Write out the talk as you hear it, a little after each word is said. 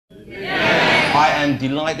I am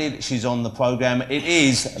delighted she's on the programme. It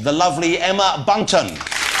is the lovely Emma Bunton.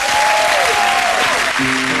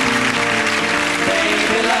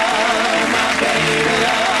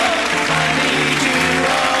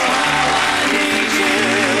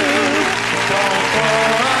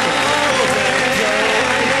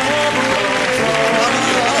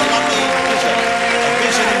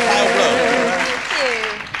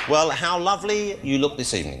 Well, how lovely you look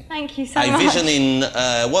this evening. Thank you so much. A vision in,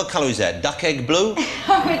 what colour is that? Duck egg blue?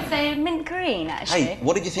 I would say mint green, actually. Hey,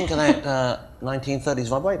 what did you think of that 1930s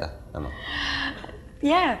vibrator, Emma?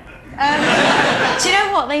 Yeah. Do you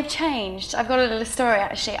know what? They've changed. I've got a little story,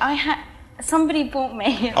 actually. Somebody bought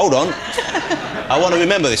me... Hold on. I want to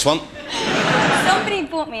remember this one. Somebody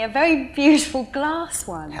bought me a very beautiful glass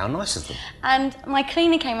one. How nice of them. And my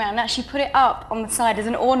cleaner came around and actually put it up on the side as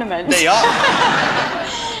an ornament. There you are.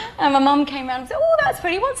 And my mum came around and said, "Oh, that's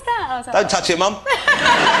pretty, what's that?" I was like, don't touch it, Mum.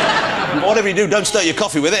 Whatever you do, don't stir your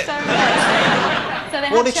coffee with it. So, yeah. So they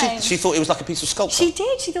what have did changed. she thought it was like a piece of sculpture? She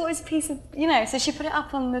did. She thought it was a piece of, you know, so she put it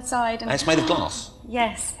up on the side. And it's made of glass?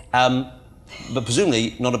 Yes. But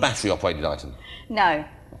presumably not a battery-operated item? No.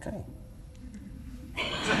 Okay.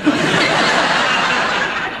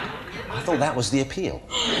 I thought that was the appeal.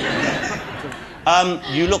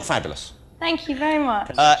 You look fabulous. Thank you very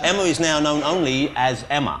much. Emma is now known only as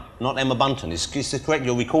Emma, not Emma Bunton. Is it correct?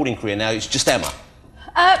 Your recording career now is just Emma?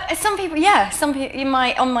 Some people, yeah. Some people,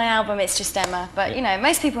 on my album, it's just Emma. But, you know,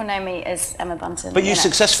 most people know me as Emma Bunton. But you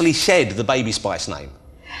successfully shed the Baby Spice name.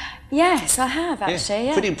 Yes, I have, actually,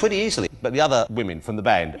 yeah. Pretty easily. But the other women from the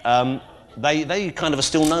band, they kind of are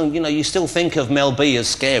still known, you know, you still think of Mel B as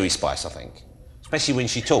Scary Spice, I think. Especially when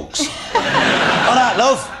she talks. All right,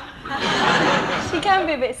 love. She can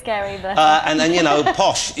be a bit scary, but... and then, you know,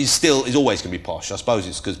 posh is always going to be posh. I suppose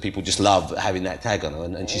it's because people just love having that tag on her,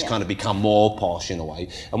 and she's kind of become more posh in a way.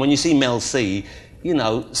 And when you see Mel C, you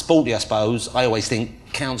know, sporty, I suppose, I always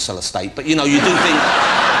think council estate, but, you know, you do think...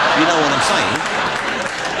 You know what I'm saying?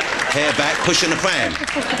 Hair back, pushing a pram,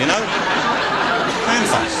 you know? Pram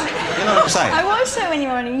face. You know what I'm saying? I watched her when you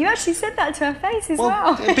were on it. You actually said that to her face as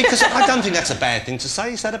well. Because I don't think that's a bad thing to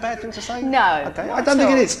say. Is that a bad thing to say? No. Okay, I don't think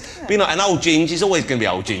it is. But, you know, an old Ginge is always going to be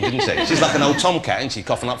old Ginge, isn't she? She's like an old tomcat, isn't she?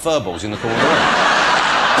 Coughing up fur balls in the corner of the room.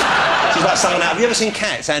 She's like someone out... Have you ever seen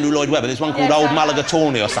Cats, Andrew Lloyd Webber? There's one called Old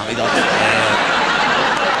Mulligatawny or something. Like,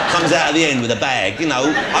 comes out at the end with a bag, you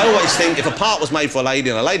know. I always think if a part was made for a lady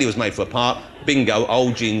and a lady was made for a part, bingo,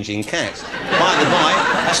 old Ginge in Cats. By the by,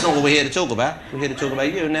 that's not what we're here to talk about. We're here to talk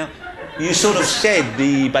about you. Now, you sort of shed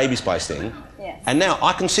the Baby Spice thing, yes. And now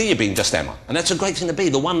I can see you being just Emma, and that's a great thing to be.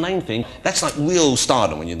 The one name thing, that's like real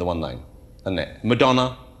stardom when you're the one name, isn't it?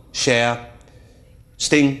 Madonna, Cher,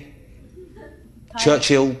 Sting,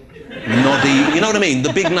 Churchill, Noddy, you know what I mean?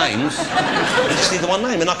 The big names, you just need the one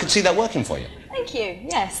name, and I could see that working for you. Thank you,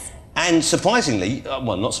 yes. And surprisingly,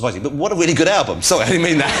 well, not surprisingly, but what a really good album. Sorry, I didn't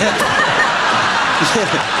mean that.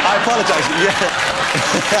 I apologise.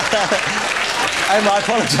 Emma, I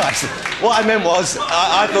apologise. What I meant was,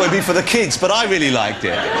 I thought it'd be for the kids, but I really liked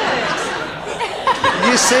it.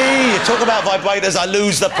 You see, you talk about vibrators, I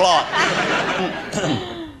lose the plot.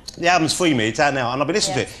 The album's Free Me, it's out now, and I've been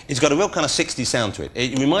listening to it. It's got a real kind of 60s sound to it.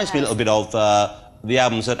 It reminds me a little bit of the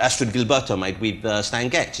albums that Astrid Gilberto made with Stan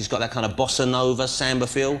Getz. It's got that kind of bossa nova, samba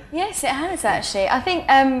feel. Yes, it has, actually. I think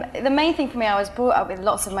the main thing for me, I was brought up with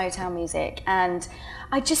lots of Motown music, and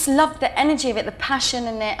I just loved the energy of it, the passion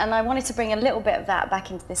in it, and I wanted to bring a little bit of that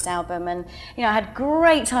back into this album. And, you know, I had a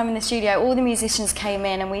great time in the studio. All the musicians came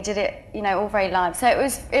in and we did it, you know, all very live. So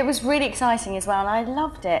it was really exciting as well, and I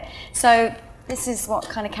loved it. So this is what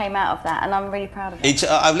kind of came out of that, and I'm really proud of it.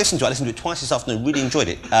 I've listened to it. I listened to it twice this afternoon. Really enjoyed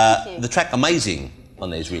it. The track "Amazing" on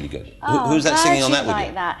there is really good. Who's that singing on that with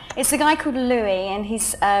you? That. It's a guy called Louis, and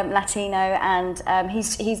he's Latino, and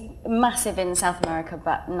he's massive in South America,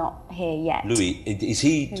 but not here yet. Louis, is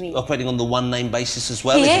he operating on the one-name basis as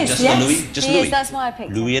well? He is it just yes. Louis? Just he Louis? Is, that's why I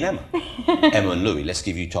picked Louis him. and Emma. Emma and Louis, let's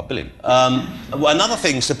give you top billing. Another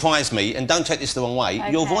thing surprised me, and don't take this the wrong way,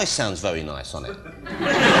 your voice sounds very nice on it.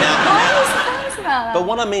 But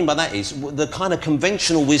what I mean by that is, the kind of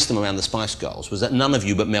conventional wisdom around the Spice Girls was that none of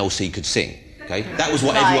you but Mel C could sing. Okay? That was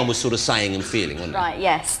what everyone was sort of saying and feeling, wasn't it? Right,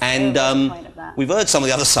 yes. And we've heard some of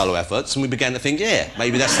the other solo efforts, and we began to think, yeah,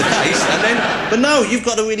 maybe that's the case. And then, but no, you've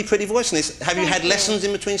got a really pretty voice in this. Have you had lessons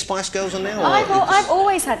in between Spice Girls and now? I've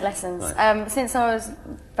always had lessons. Right. Since I was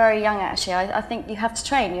very young, actually. I think you have to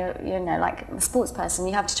train. You know, like a sports person,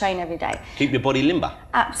 you have to train every day. Keep your body limber.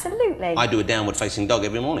 Absolutely. I do a downward-facing dog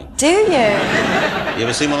every morning. Do you? You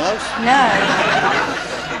ever seen one of those? No.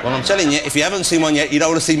 Well, I'm telling you, if you haven't seen one yet, you don't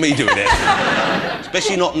want to see me doing it.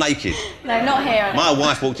 Especially not naked. No, not here. My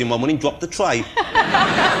wife walked in one morning, dropped the tray.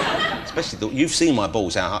 Especially, you've seen my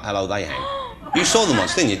balls, how low they hang. You saw them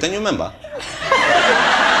once, didn't you? Don't you remember?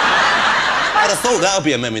 I'd have thought that would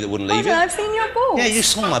be a memory that wouldn't leave you. I've seen your balls. Yeah, you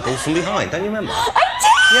saw my balls from behind, don't you remember? I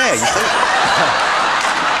did! Yeah, you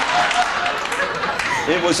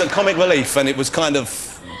see? It was a comic relief, and it was kind of...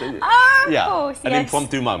 Oh, of course, an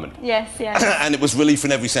impromptu moment. Yes, yes. And it was relief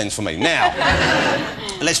in every sense for me. Now,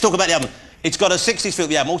 let's talk about the album. It's got a 60s feel to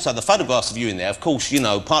the album. Also, the photographs of you in there, of course, you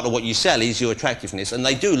know, part of what you sell is your attractiveness, and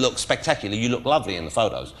they do look spectacular. You look lovely in the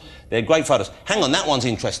photos. They're great photos. Hang on, that one's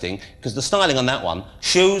interesting, because the styling on that one,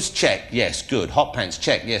 shoes, check, yes, good. Hot pants,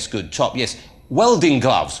 check, yes, good. Top, yes. Welding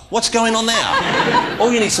gloves, what's going on there? Oh,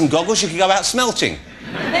 you need some goggles, you could go out smelting.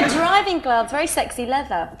 They're driving gloves, very sexy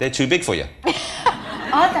leather. They're too big for you.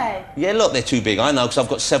 Are they? Yeah, look, they're too big. I know, because I've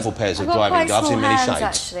got several pairs of driving gloves in many shades.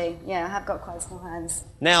 Actually. Yeah, I have got quite small hands.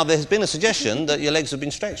 Now, there's been a suggestion that your legs have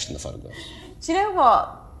been stretched in the photographs. Do you know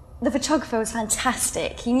what? The photographer was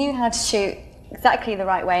fantastic. He knew how to shoot exactly the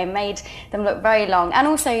right way and made them look very long. And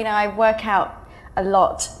also, you know, I work out a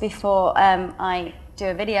lot before I do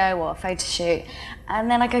a video or a photo shoot, and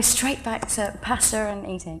then I go straight back to pasta and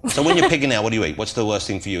eating. So when you're picking out, what do you eat? What's the worst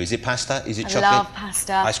thing for you? Is it pasta? Is it chocolate? I love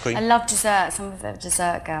pasta. Ice cream? I love dessert. I'm a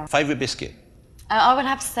dessert girl. Favourite biscuit? I would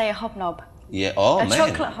have to say a hobnob. Yeah, oh a man.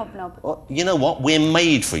 chocolate hobnob. Well, you know what? We're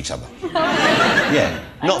made for each other. Yeah,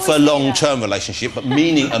 not for a long-term relationship, but a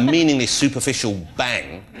meaningless, superficial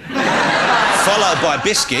bang, followed by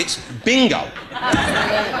biscuits. Bingo.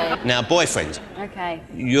 Absolutely. Now, boyfriend. Okay.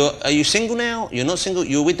 Are you single now? You're not single?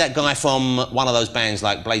 You're with that guy from one of those bands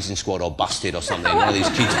like Blazing Squad or Busted or something, one of these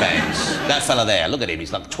kids' bands. That fella there, look at him,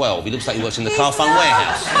 he's like 12. He looks like he works in the car phone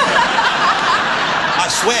warehouse. I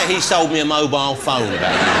swear he sold me a mobile phone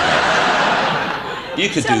about a year ago. You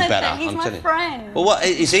could do better, he's I'm my telling you. friend. Well, what,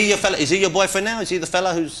 is he your fella? Is he your boyfriend now? Is he the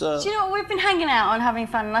fella who's... Do you know what? We've been hanging out and having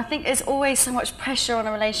fun, and I think there's always so much pressure on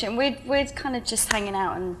a relationship. We're kind of just hanging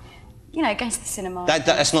out and, you know, going to the cinema.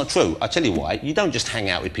 That's not true. I tell you why. You don't just hang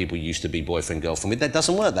out with people you used to be boyfriend, girlfriend with. That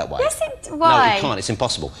doesn't work that way. Yes, why? No, it can't. It's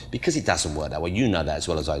impossible. Because it doesn't work that way. You know that as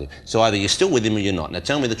well as I do. So either you're still with him or you're not. Now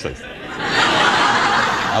tell me the truth.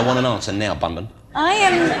 I want an answer now, Bunton.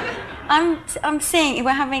 I'm seeing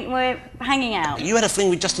we're hanging out. You had a fling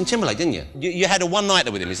with Justin Timberlake, didn't you? You had a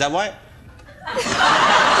one-nighter with him, is that right?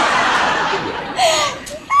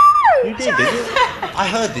 No, you did you? I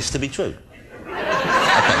heard this to be true.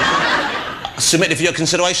 Okay. Submit it for your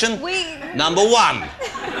consideration. Number one.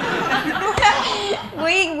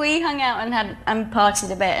 We hung out and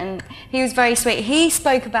partied a bit, and he was very sweet. He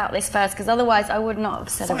spoke about this first, because otherwise I would not have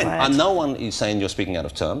said a word. And no one is saying you're speaking out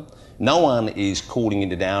of turn. No one is calling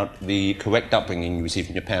into doubt the correct upbringing you received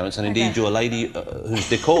from your parents, and indeed you're a lady whose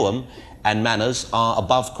decorum and manners are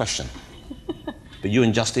above question. But you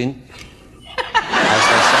and Justin, as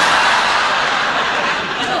they say...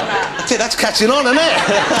 That's it, that's catching on, isn't it?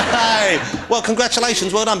 Hey. Well,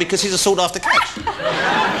 congratulations, well done, because he's a sought-after catch.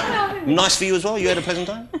 Nice for you as well? You had a pleasant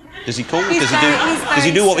time? Does he call? Does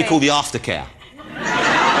he do what we call the aftercare?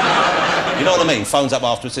 You know what I mean? Phones up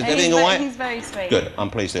afterwards, says, everything all right? He's very sweet. Good, I'm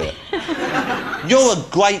pleased to hear it. You're a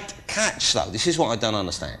great catch, though. This is what I don't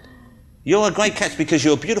understand. You're a great catch because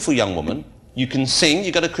you're a beautiful young woman. You can sing,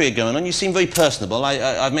 you've got a career going on, you seem very personable.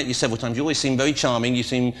 I've met you several times. You always seem very charming, you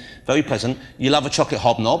seem very pleasant. You love a chocolate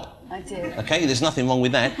hobnob. I do. Okay, there's nothing wrong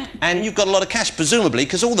with that. And you've got a lot of cash, presumably,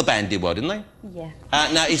 because all the band did well, didn't they? Yeah.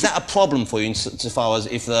 Now, is that a problem for you insofar as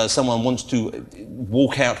if someone wants to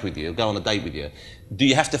walk out with you, go on a date with you? Do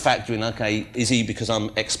you have to factor in, OK, is he because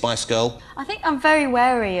I'm ex-Spice Girl? I think I'm very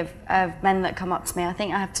wary of men that come up to me. I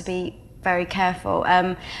think I have to be very careful,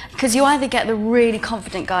 because you either get the really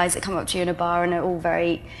confident guys that come up to you in a bar and are all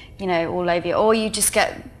very, you know, all over you, or you just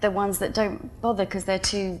get the ones that don't bother because they're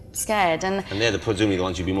too scared. And they're presumably the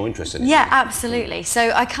ones you'd be more interested in. Yeah, absolutely.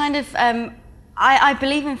 So I kind of, I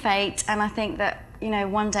believe in fate, and I think that, you know,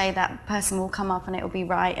 one day that person will come up and it will be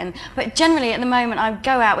right. But generally at the moment I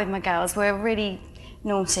go out with my girls, we're really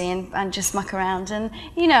naughty and just muck around, and,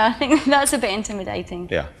 you know, I think that's a bit intimidating.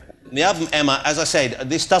 Yeah. The album, Emma, as I said,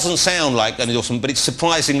 this doesn't sound like an awesome, but it's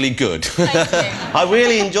surprisingly good. Thank you. I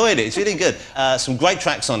really enjoyed it. It's really good. Some great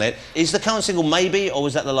tracks on it. Is the current single Maybe, or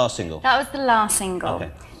was that the last single? That was the last single. Okay.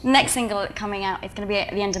 Next single coming out, it's going to be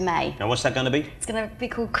at the end of May. And what's that going to be? It's going to be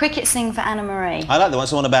called Cricket Sing for Anna Marie. I like the one.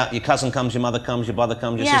 It's the one about your cousin comes, your mother comes, your brother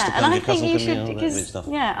comes, your sister comes, your cousin comes, all that stuff.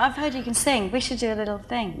 Yeah, I've heard you can sing. We should do a little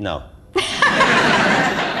thing. No.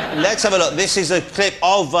 Let's have a look. This is a clip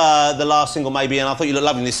of the last single, Maybe, and I thought you looked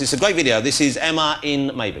lovely in this. It's a great video. This is Emma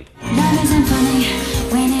in Maybe. Love isn't funny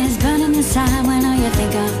when it's burning inside, when all you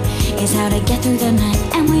think of is how to get through the night.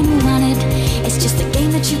 And when you want it, it's just a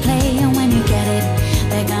game that you play. And when you get it,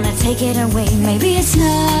 they're gonna take it away. Maybe it's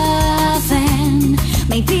nothing,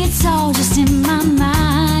 maybe it's all just in my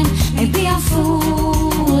mind. Maybe I'm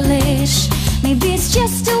foolish, maybe it's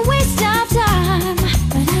just a waste of time.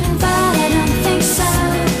 But I don't think so.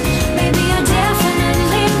 Maybe I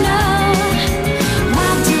definitely know.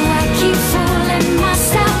 Why do I keep fooling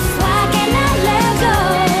myself? Why can't I let go?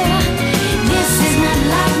 This is not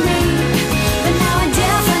like me, but now I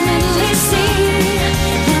definitely see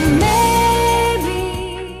that maybe.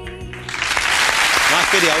 Nice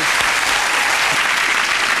video.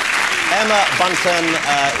 Emma Bunton,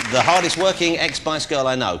 the hardest working ex-Spice Girl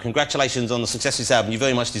I know. Congratulations on the success of this album. You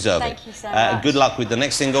very much deserve it. Thank you so much. Good luck with the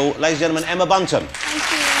next single. Ladies and gentlemen, Emma Bunton. Thank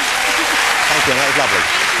you. Thank you, that was lovely.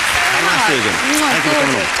 Thank you so Have a nice much. evening. Thank you for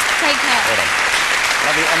coming on. Take care. Well done.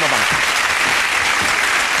 Lovely Emma Bunton.